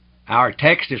Our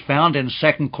text is found in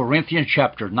 2 Corinthians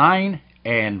chapter 9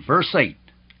 and verse 8.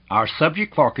 Our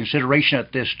subject for consideration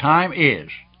at this time is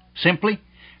simply,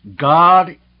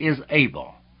 God is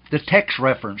able. The text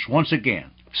reference, once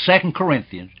again, 2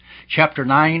 Corinthians chapter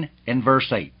 9 and verse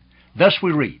 8. Thus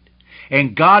we read,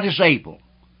 "And God is able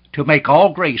to make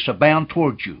all grace abound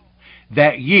toward you,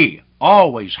 that ye,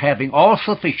 always having all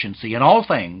sufficiency in all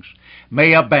things,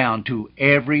 may abound to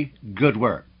every good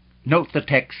work." Note the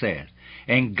text says,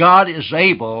 "And God is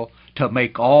able to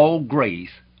make all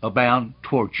grace abound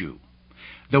toward you."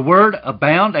 The word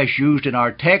abound, as used in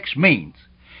our text, means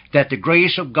that the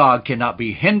grace of God cannot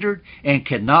be hindered and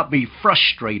cannot be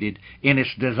frustrated in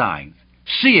its designs.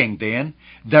 Seeing, then,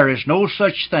 there is no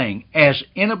such thing as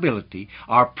inability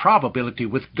or probability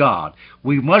with God,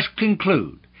 we must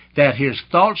conclude that His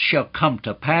thoughts shall come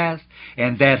to pass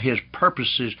and that His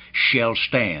purposes shall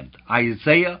stand.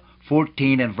 Isaiah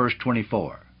 14 and verse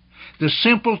 24. The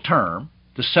simple term,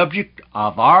 the subject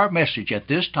of our message at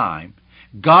this time,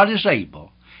 God is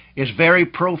able, is very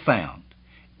profound,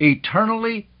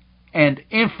 eternally and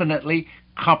infinitely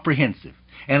comprehensive,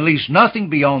 and leaves nothing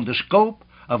beyond the scope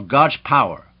of God's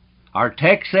power. Our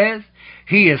text says,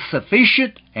 He is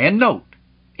sufficient, and note,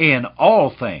 in all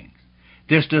things.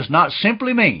 This does not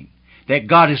simply mean that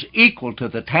God is equal to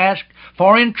the task,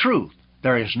 for in truth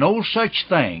there is no such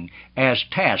thing as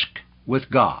task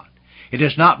with God. It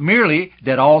is not merely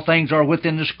that all things are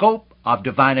within the scope of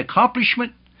divine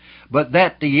accomplishment, but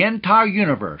that the entire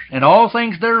universe and all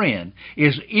things therein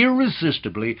is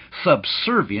irresistibly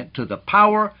subservient to the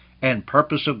power and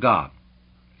purpose of God.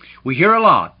 We hear a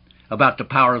lot about the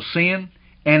power of sin,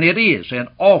 and it is an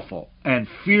awful and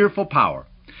fearful power.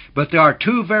 But there are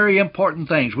two very important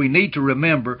things we need to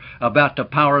remember about the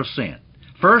power of sin.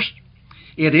 First,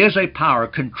 it is a power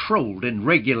controlled and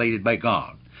regulated by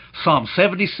God. Psalm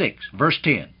 76, verse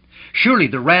 10, "Surely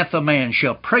the wrath of man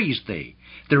shall praise thee,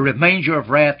 the remainder of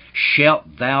wrath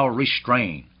shalt thou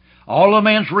restrain. All of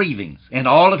man's ravings and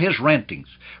all of his rantings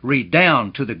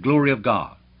redound to the glory of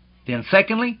God." Then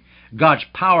secondly, God's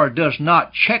power does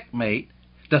not checkmate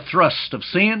the thrust of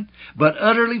sin, but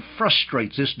utterly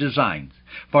frustrates its designs.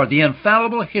 For the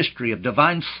infallible history of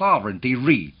divine sovereignty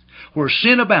reads, "Where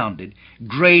sin abounded,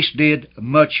 grace did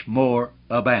much more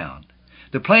abound."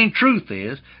 The plain truth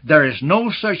is, there is no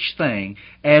such thing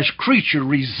as creature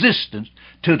resistance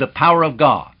to the power of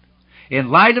God. In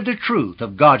light of the truth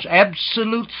of God's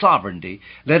absolute sovereignty,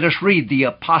 let us read the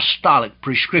apostolic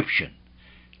prescription.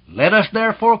 "Let us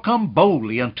therefore come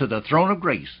boldly unto the throne of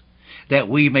grace, that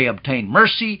we may obtain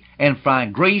mercy and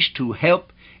find grace to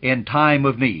help in time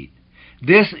of need."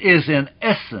 This is in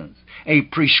essence a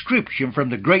prescription from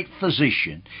the great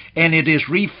physician, and it is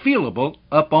refillable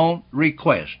upon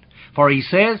request. For He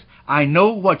says, "I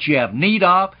know what you have need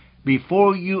of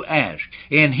before you ask,"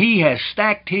 and He has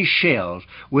stacked His shelves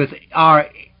with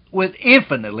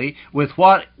infinitely with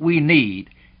what we need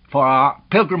for our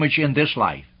pilgrimage in this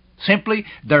life. Simply,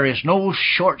 there is no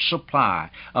short supply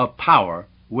of power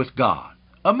with God.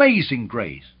 Amazing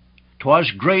grace!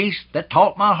 'Twas grace that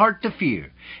taught my heart to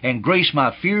fear, and grace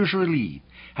my fears relieved.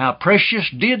 How precious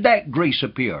did that grace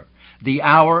appear, the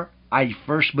hour I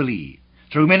first believed.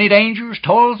 Through many dangers,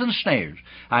 toils, and snares,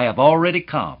 I have already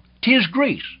come. 'Tis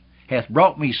grace hath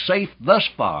brought me safe thus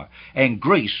far, and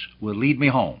grace will lead me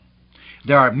home.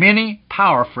 There are many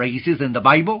power phrases in the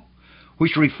Bible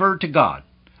which refer to God,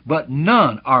 but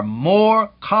none are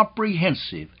more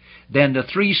comprehensive than the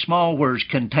three small words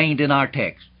contained in our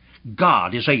text.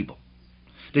 God is able.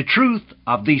 The truth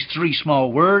of these three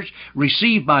small words,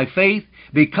 received by faith,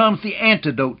 becomes the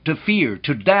antidote to fear,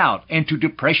 to doubt, and to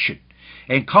depression,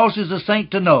 and causes the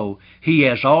saint to know he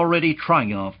has already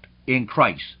triumphed in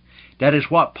Christ. That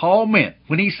is what Paul meant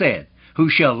when he said, "Who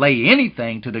shall lay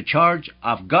anything to the charge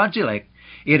of God's elect?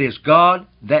 It is God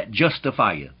that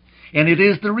justifieth." And it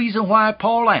is the reason why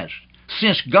Paul asked,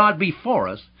 "Since God be for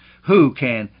us, who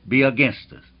can be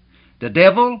against us?" The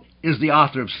devil is the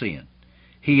author of sin.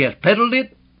 He has peddled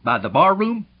it by the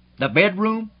barroom, the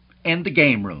bedroom, and the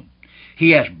game room. He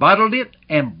has bottled it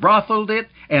and brotheled it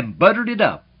and buttered it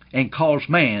up and caused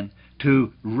man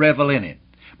to revel in it.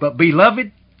 But,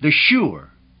 beloved, the sure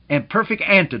and perfect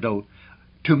antidote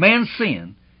to man's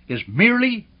sin is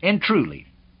merely and truly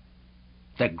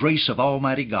the grace of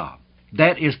Almighty God.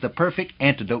 That is the perfect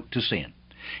antidote to sin.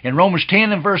 In Romans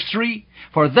 10 and verse 3,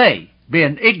 "For they,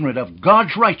 being ignorant of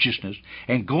God's righteousness,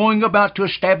 and going about to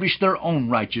establish their own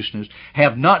righteousness,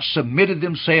 have not submitted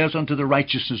themselves unto the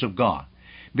righteousness of God."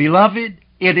 Beloved,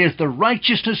 it is the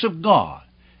righteousness of God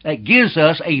that gives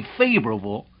us a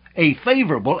favorable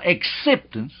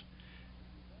acceptance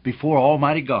before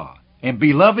Almighty God. And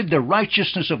beloved, the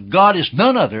righteousness of God is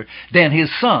none other than His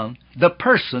Son, the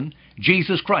person,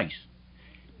 Jesus Christ.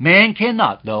 Man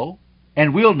cannot, though,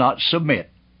 and will not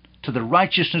submit to the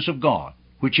righteousness of God,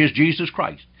 which is Jesus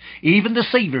Christ. Even the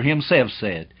Savior Himself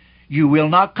said, "You will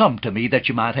not come to me that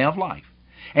you might have life."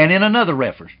 And in another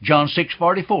reference, John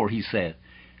 6:44, He said,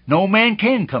 "No man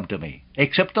can come to me,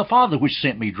 except the Father which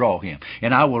sent me draw him,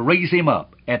 and I will raise him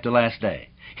up at the last day."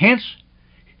 Hence,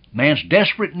 man's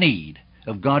desperate need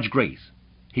of God's grace.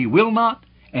 He will not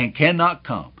and cannot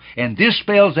come. And this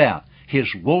spells out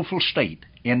his woeful state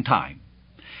in time.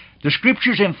 The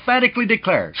Scriptures emphatically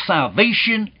declare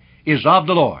salvation is of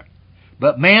the Lord.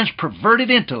 But man's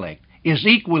perverted intellect is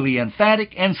equally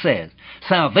emphatic and says,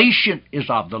 salvation is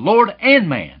of the Lord and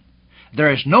man.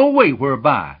 There is no way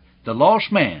whereby the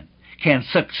lost man can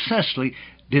successfully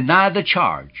deny the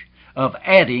charge of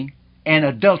adding and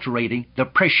adulterating the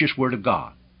precious Word of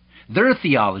God. Their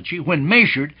theology, when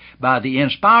measured by the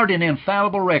inspired and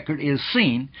infallible record, is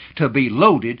seen to be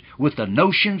loaded with the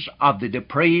notions of the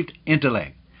depraved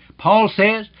intellect. Paul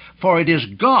says, "For it is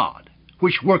God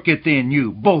which worketh in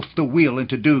you both to will and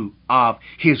to do of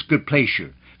His good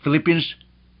pleasure." Philippians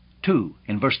 2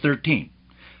 and verse 13.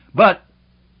 But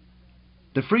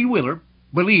the free willer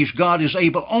believes God is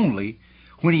able only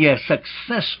when he has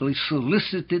successfully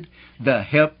solicited the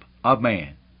help of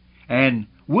man, and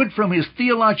would from his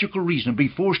theological reason be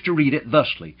forced to read it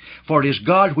thusly: "For it is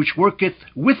God which worketh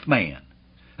with man,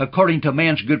 according to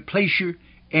man's good pleasure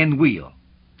and will."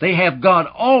 They have God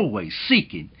always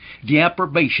seeking the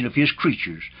approbation of His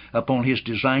creatures upon His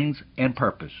designs and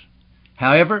purpose.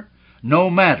 However, no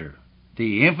matter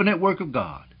the infinite work of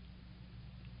God,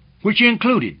 which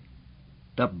included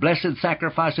the blessed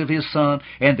sacrifice of His Son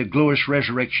and the glorious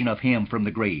resurrection of Him from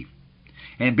the grave.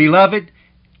 And beloved,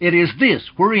 it is this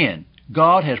wherein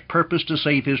God has purposed to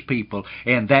save His people,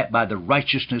 and that by the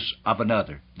righteousness of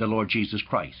another, the Lord Jesus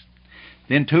Christ.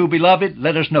 Then too, beloved,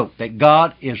 let us note that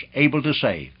God is able to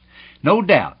save. No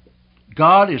doubt,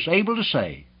 God is able to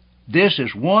save. This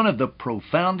is one of the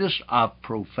profoundest of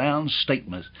profound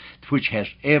statements which has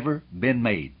ever been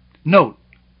made. Note,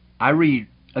 I read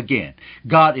again,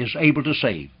 God is able to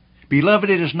save. Beloved,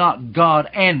 it is not God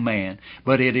and man,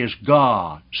 but it is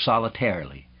God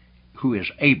solitarily who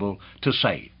is able to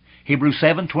save. Hebrews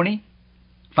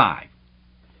 7:25.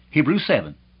 Hebrews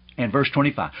 7 and verse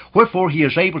 25. "Wherefore He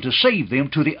is able to save them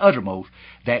to the uttermost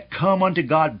that come unto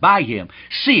God by Him,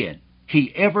 seeing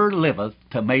He ever liveth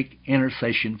to make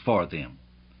intercession for them."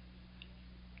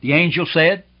 The angel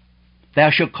said, "Thou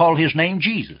shalt call His name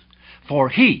Jesus, for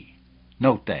He,"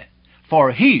 note that,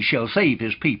 "for He shall save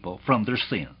His people from their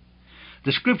sins."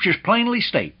 The Scriptures plainly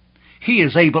state, He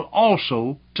is able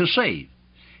also to save.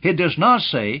 It does not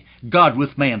say God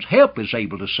with man's help is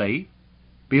able to save.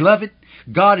 Beloved,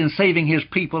 God in saving His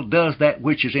people does that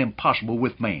which is impossible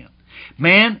with man.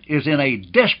 Man is in a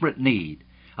desperate need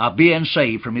of being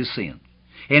saved from his sins,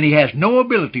 and he has no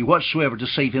ability whatsoever to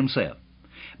save himself.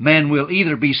 Man will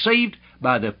either be saved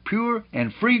by the pure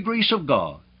and free grace of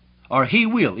God, or he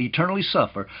will eternally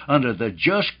suffer under the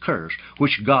just curse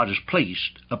which God has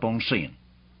placed upon sin.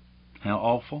 How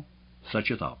awful such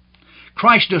a thought.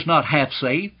 Christ does not half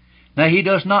save. Now, He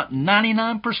does not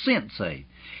 99% save.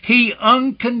 He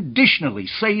unconditionally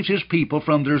saves His people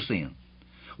from their sins.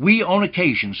 We on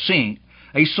occasion sing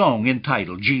a song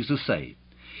entitled Jesus Saved.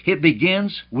 It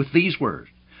begins with these words: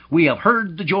 "We have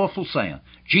heard the joyful sound,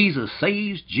 Jesus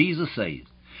saves, Jesus saves.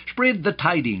 Spread the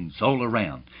tidings all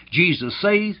around, Jesus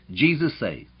saves, Jesus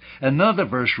saves." Another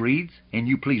verse reads, and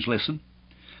you please listen: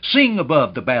 "Sing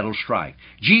above the battle strife,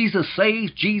 Jesus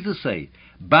saves, Jesus saves.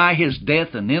 By His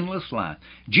death and endless life,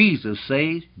 Jesus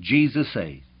saves, Jesus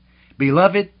saves."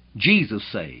 Beloved, Jesus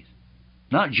saves,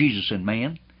 not Jesus and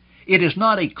man. It is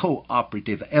not a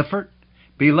cooperative effort.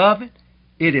 Beloved,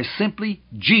 it is simply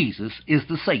Jesus is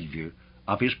the Savior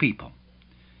of His people.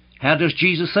 How does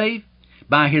Jesus save?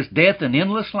 By His death and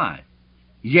endless life.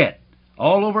 Yet,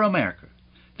 all over America,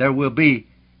 there will be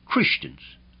Christians,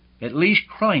 at least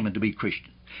claiming to be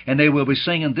Christians, and they will be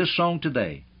singing this song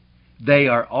today. They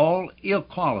are all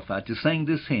ill-qualified to sing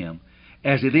this hymn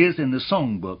as it is in the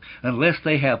songbook unless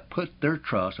they have put their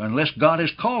trust, unless God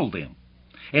has called them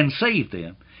and saved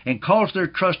them and caused their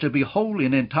trust to be wholly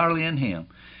and entirely in Him.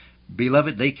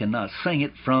 Beloved, they cannot sing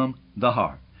it from the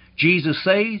heart. Jesus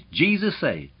saves,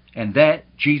 and that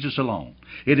Jesus alone.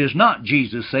 It is not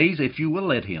Jesus saves if you will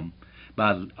let Him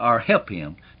or help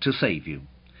Him to save you.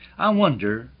 I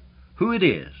wonder who it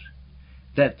is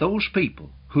that those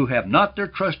people who have not their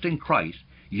trust in Christ,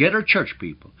 yet are church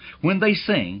people, when they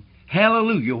sing,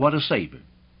 "Hallelujah, what a Savior,"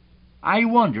 I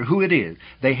wonder who it is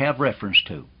they have reference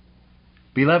to.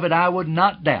 Beloved, I would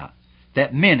not doubt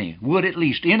that many would at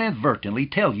least inadvertently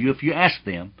tell you if you ask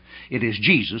them, it is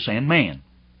Jesus and man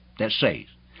that saves.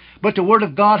 But the Word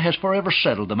of God has forever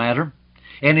settled the matter,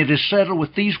 and it is settled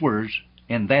with these words,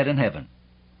 and that in heaven.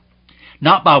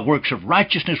 Not by works of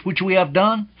righteousness which we have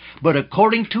done, but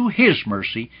according to His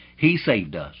mercy He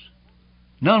saved us.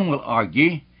 None will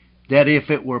argue that if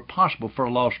it were possible for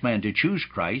a lost man to choose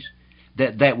Christ,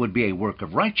 that would be a work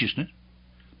of righteousness.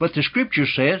 But the Scripture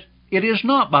says, it is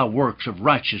not by works of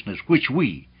righteousness which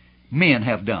we, men,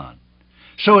 have done.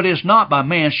 So it is not by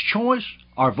man's choice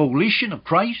or volition of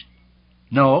Christ,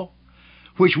 no,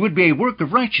 which would be a work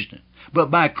of righteousness, but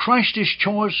by Christ's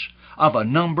choice of a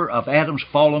number of Adam's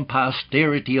fallen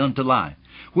posterity unto life,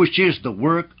 which is the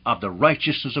work of the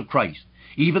righteousness of Christ.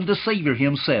 Even the Savior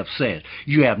Himself said,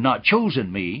 you have not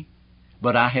chosen me,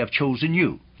 but I have chosen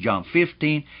you. John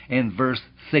 15 and verse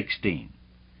 16.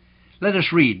 Let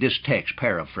us read this text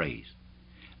paraphrased.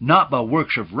 Not by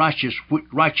works of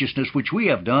righteousness which we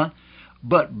have done,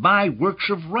 but by works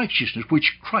of righteousness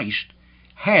which Christ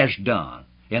has done.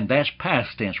 And that's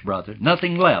past tense, brother.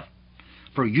 Nothing left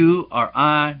for you or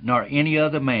I nor any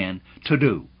other man to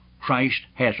do. Christ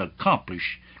has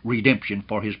accomplished redemption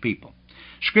for His people.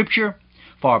 Scripture,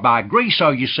 for by grace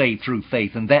are you saved through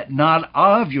faith, and that not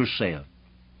of yourself.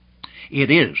 It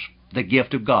is the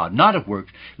gift of God, not of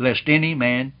works, lest any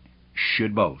man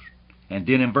should boast. And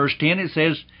then in verse 10 it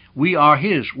says, we are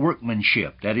His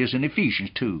workmanship. That is in Ephesians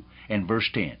 2 and verse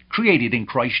 10. Created in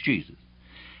Christ Jesus.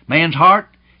 Man's heart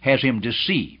has him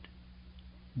deceived.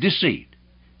 Deceived.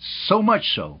 So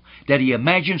much so that he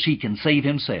imagines he can save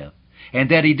himself and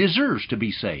that he deserves to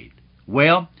be saved.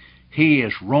 Well, he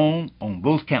is wrong on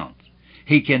both counts.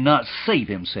 He cannot save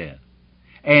himself,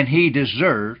 and he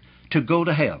deserves to go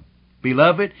to hell.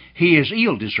 Beloved, he is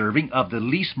ill-deserving of the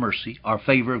least mercy or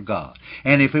favor of God.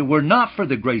 And if it were not for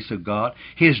the grace of God,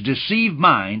 his deceived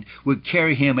mind would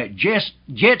carry him at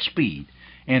jet speed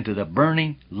into the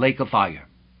burning lake of fire.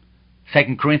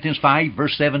 2 Corinthians 5,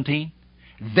 verse 17.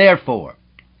 Therefore,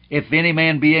 if any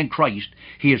man be in Christ,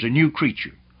 he is a new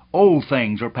creature. Old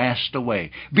things are passed away.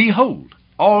 Behold,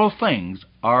 all things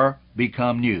are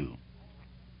become new.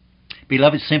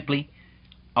 Beloved, simply,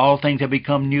 all things have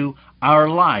become new. Our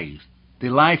lives, the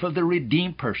life of the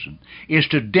redeemed person, is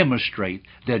to demonstrate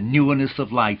the newness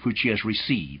of life which he has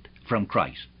received from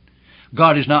Christ.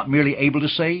 God is not merely able to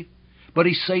save, but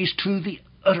He saves to the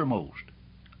uttermost.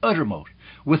 Uttermost.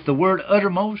 With the word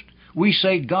uttermost, we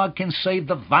say God can save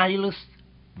the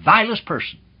vilest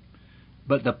person.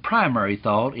 But the primary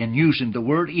thought in using the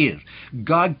word is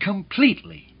God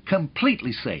completely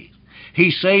saves.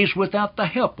 He saves without the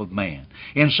help of man,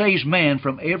 and saves man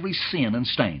from every sin and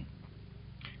stain.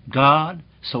 God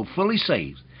so fully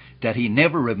saves that He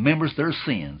never remembers their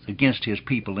sins against His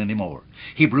people anymore.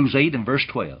 Hebrews 8 and verse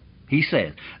 12. He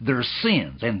says, their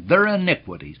sins and their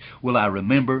iniquities will I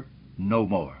remember no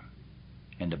more.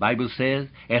 And the Bible says,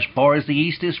 as far as the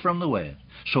east is from the west,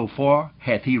 so far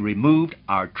hath He removed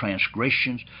our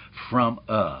transgressions from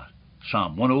us.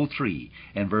 Psalm 103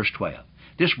 and verse 12.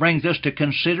 This brings us to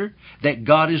consider that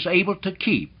God is able to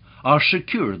keep or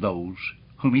secure those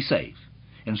whom He saves.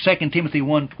 In 2 Timothy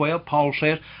 1:12, Paul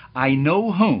says, I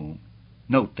know whom,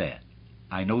 note that,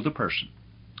 I know the person.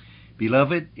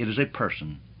 Beloved, it is a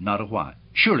person, not a what.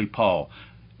 Surely Paul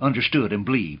understood and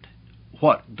believed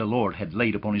what the Lord had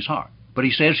laid upon his heart. But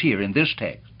he says here in this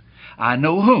text, I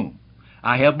know whom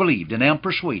I have believed, and am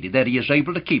persuaded that He is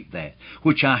able to keep that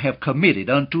which I have committed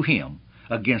unto Him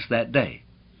against that day.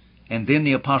 And then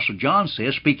the Apostle John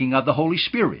says, speaking of the Holy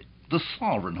Spirit, the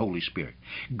sovereign Holy Spirit,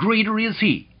 greater is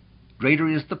He, greater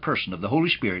is the person of the Holy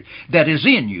Spirit that is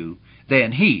in you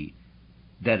than he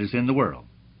that is in the world.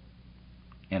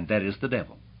 And that is the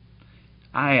devil.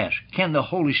 I ask, can the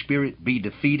Holy Spirit be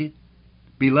defeated?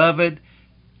 Beloved,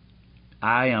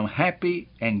 I am happy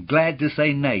and glad to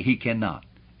say nay, he cannot.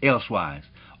 Elsewise,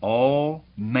 all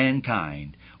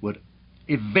mankind would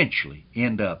eventually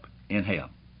end up in hell.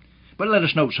 But let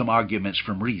us note some arguments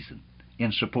from reason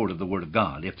in support of the Word of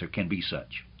God, if there can be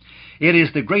such. It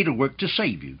is the greater work to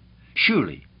save you.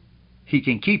 Surely He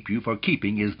can keep you, for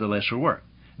keeping is the lesser work.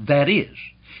 That is,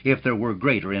 if there were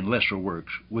greater and lesser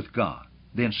works with God.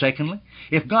 Then secondly,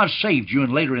 if God saved you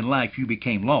and later in life you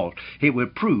became lost, it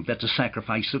would prove that the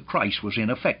sacrifice of Christ was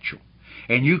ineffectual,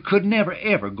 and you could never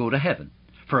ever go to heaven,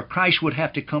 for Christ would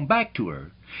have to come back to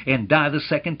earth and die the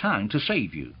second time to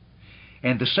save you.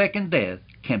 And the second death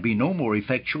can be no more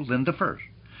effectual than the first.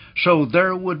 So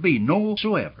there would be no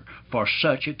whatsoever for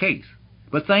such a case.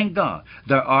 But thank God,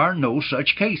 there are no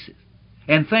such cases.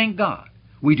 And thank God,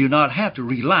 we do not have to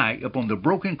rely upon the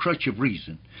broken crutch of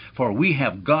reason, for we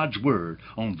have God's Word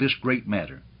on this great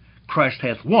matter. Christ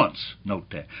hath once,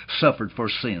 note that, suffered for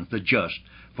sins, the just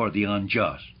for the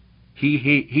unjust.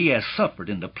 He has suffered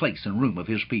in the place and room of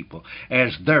his people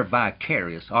as their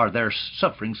vicarious or their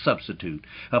suffering substitute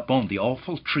upon the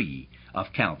awful tree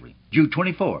of Calvary. Jude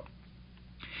 24.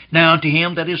 Now unto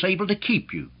him that is able to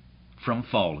keep you from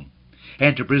falling,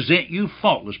 and to present you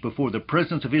faultless before the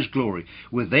presence of his glory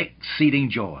with exceeding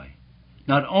joy.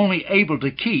 Not only able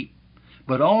to keep,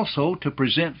 but also to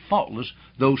present faultless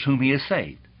those whom he has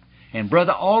saved. And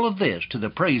brother, all of this to the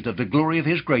praise of the glory of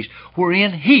his grace,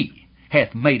 wherein he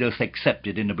hath made us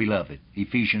accepted in the beloved.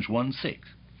 Ephesians 1:6.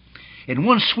 In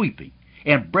one sweeping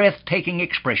and breathtaking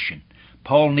expression,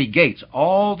 Paul negates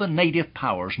all the native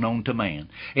powers known to man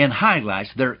and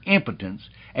highlights their impotence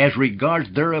as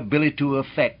regards their ability to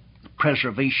affect the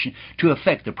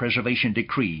preservation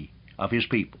decree of his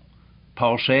people.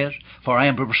 Paul says, For I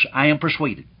am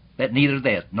persuaded that neither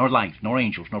death, nor life, nor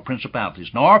angels, nor principalities,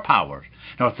 nor powers,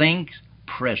 nor things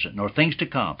present, nor things to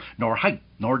come, nor height,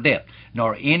 nor depth,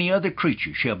 nor any other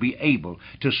creature shall be able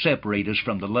to separate us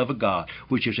from the love of God,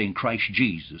 which is in Christ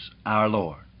Jesus our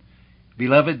Lord.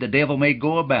 Beloved, the devil may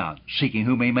go about seeking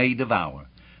whom he may devour.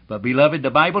 But, beloved, the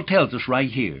Bible tells us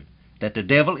right here that the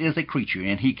devil is a creature,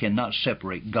 and he cannot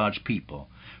separate God's people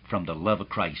from the love of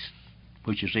Christ,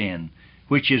 which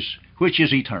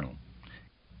is eternal.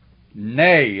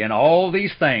 Nay, in all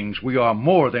these things we are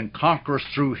more than conquerors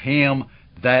through him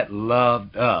that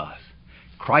loved us.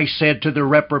 Christ said to the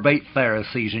reprobate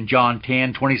Pharisees in John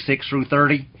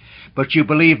 10:26-30, But you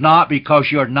believe not,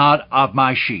 because you are not of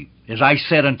my sheep. As I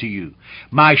said unto you,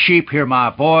 my sheep hear my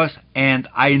voice, and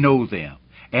I know them,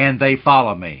 and they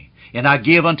follow me. And I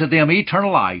give unto them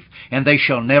eternal life, and they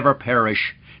shall never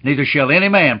perish, neither shall any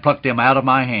man pluck them out of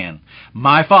my hand.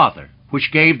 My Father,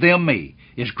 which gave them me,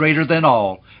 is greater than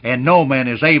all, and no man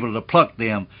is able to pluck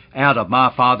them out of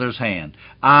my Father's hand.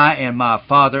 I and my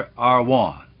Father are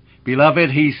one.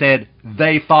 Beloved, he said,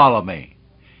 they follow me.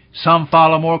 Some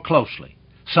follow more closely,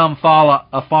 some follow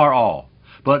afar off,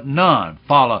 but none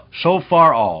follow so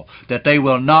far off that they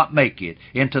will not make it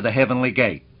into the heavenly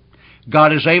gate.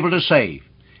 God is able to save,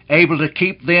 able to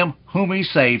keep them whom he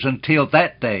saves until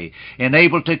that day, and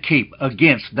able to keep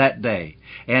against that day,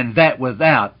 and that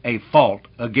without a fault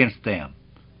against them.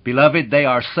 Beloved, they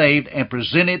are saved and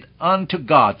presented unto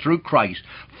God through Christ,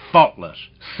 faultless,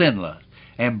 sinless,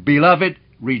 and, beloved,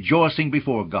 rejoicing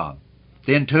before God.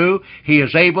 Then, too, he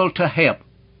is able to help,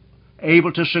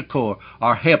 able to succor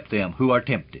or help them who are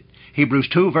tempted. Hebrews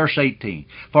 2:18.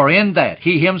 For in that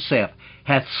he himself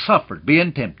hath suffered,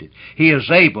 being tempted, he is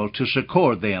able to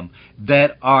succor them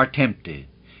that are tempted.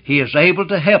 He is able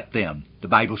to help them, the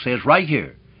Bible says right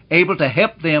here, able to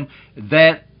help them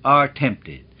that are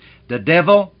tempted. The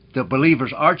devil, the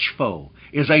believer's arch foe,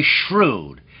 is a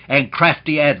shrewd and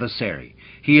crafty adversary.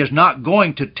 He is not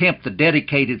going to tempt the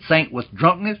dedicated saint with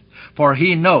drunkenness, for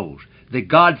he knows the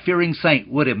God-fearing saint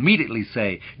would immediately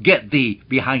say, Get thee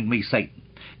behind me, Satan.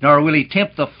 Nor will he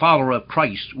tempt the follower of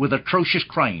Christ with atrocious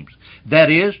crimes. That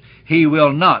is, he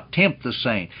will not tempt the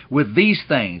saint with these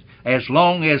things as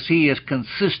long as he is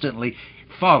consistently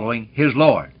following his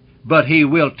Lord. But he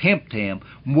will tempt him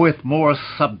with more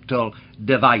subtle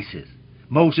devices.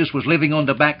 Moses was living on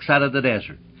the backside of the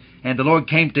desert, and the Lord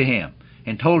came to him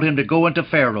and told him to go unto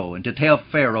Pharaoh and to tell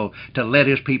Pharaoh to let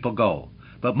his people go.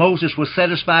 But Moses was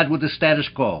satisfied with the status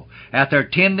quo after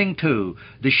tending to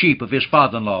the sheep of his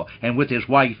father-in-law and with his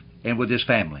wife and with his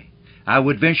family. I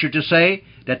would venture to say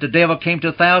that the devil came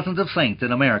to thousands of saints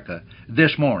in America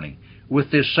this morning with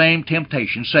this same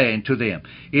temptation, saying to them,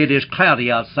 It is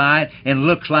cloudy outside and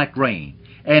looks like rain,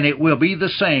 and it will be the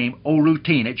same old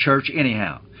routine at church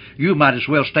anyhow. You might as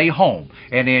well stay home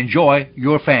and enjoy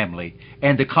your family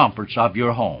and the comforts of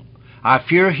your home. I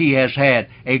fear he has had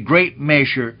a great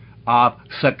measure of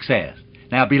success.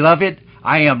 Now, beloved,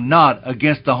 I am not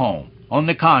against the home. On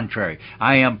the contrary,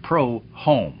 I am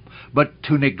pro-home. But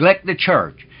to neglect the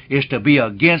church is to be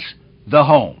against the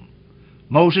home.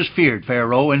 Moses feared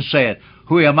Pharaoh and said,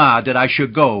 Who am I that I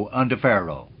should go unto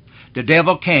Pharaoh? The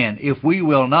devil can, if we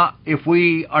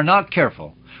are not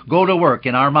careful, go to work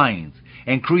in our minds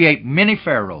and create many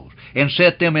pharaohs and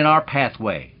set them in our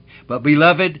pathway. But,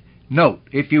 beloved, note,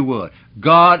 if you would,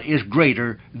 God is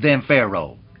greater than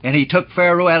Pharaoh. And he took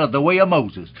Pharaoh out of the way of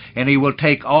Moses, and he will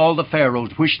take all the pharaohs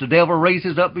which the devil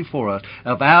raises up before us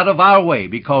out of our way,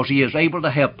 because he is able to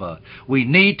help us. We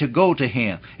need to go to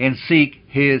him and seek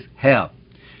his help.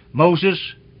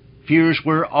 Moses' fears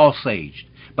were assuaged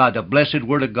by the blessed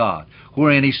word of God,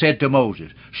 wherein he said to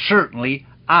Moses, Certainly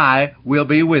I will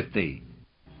be with thee.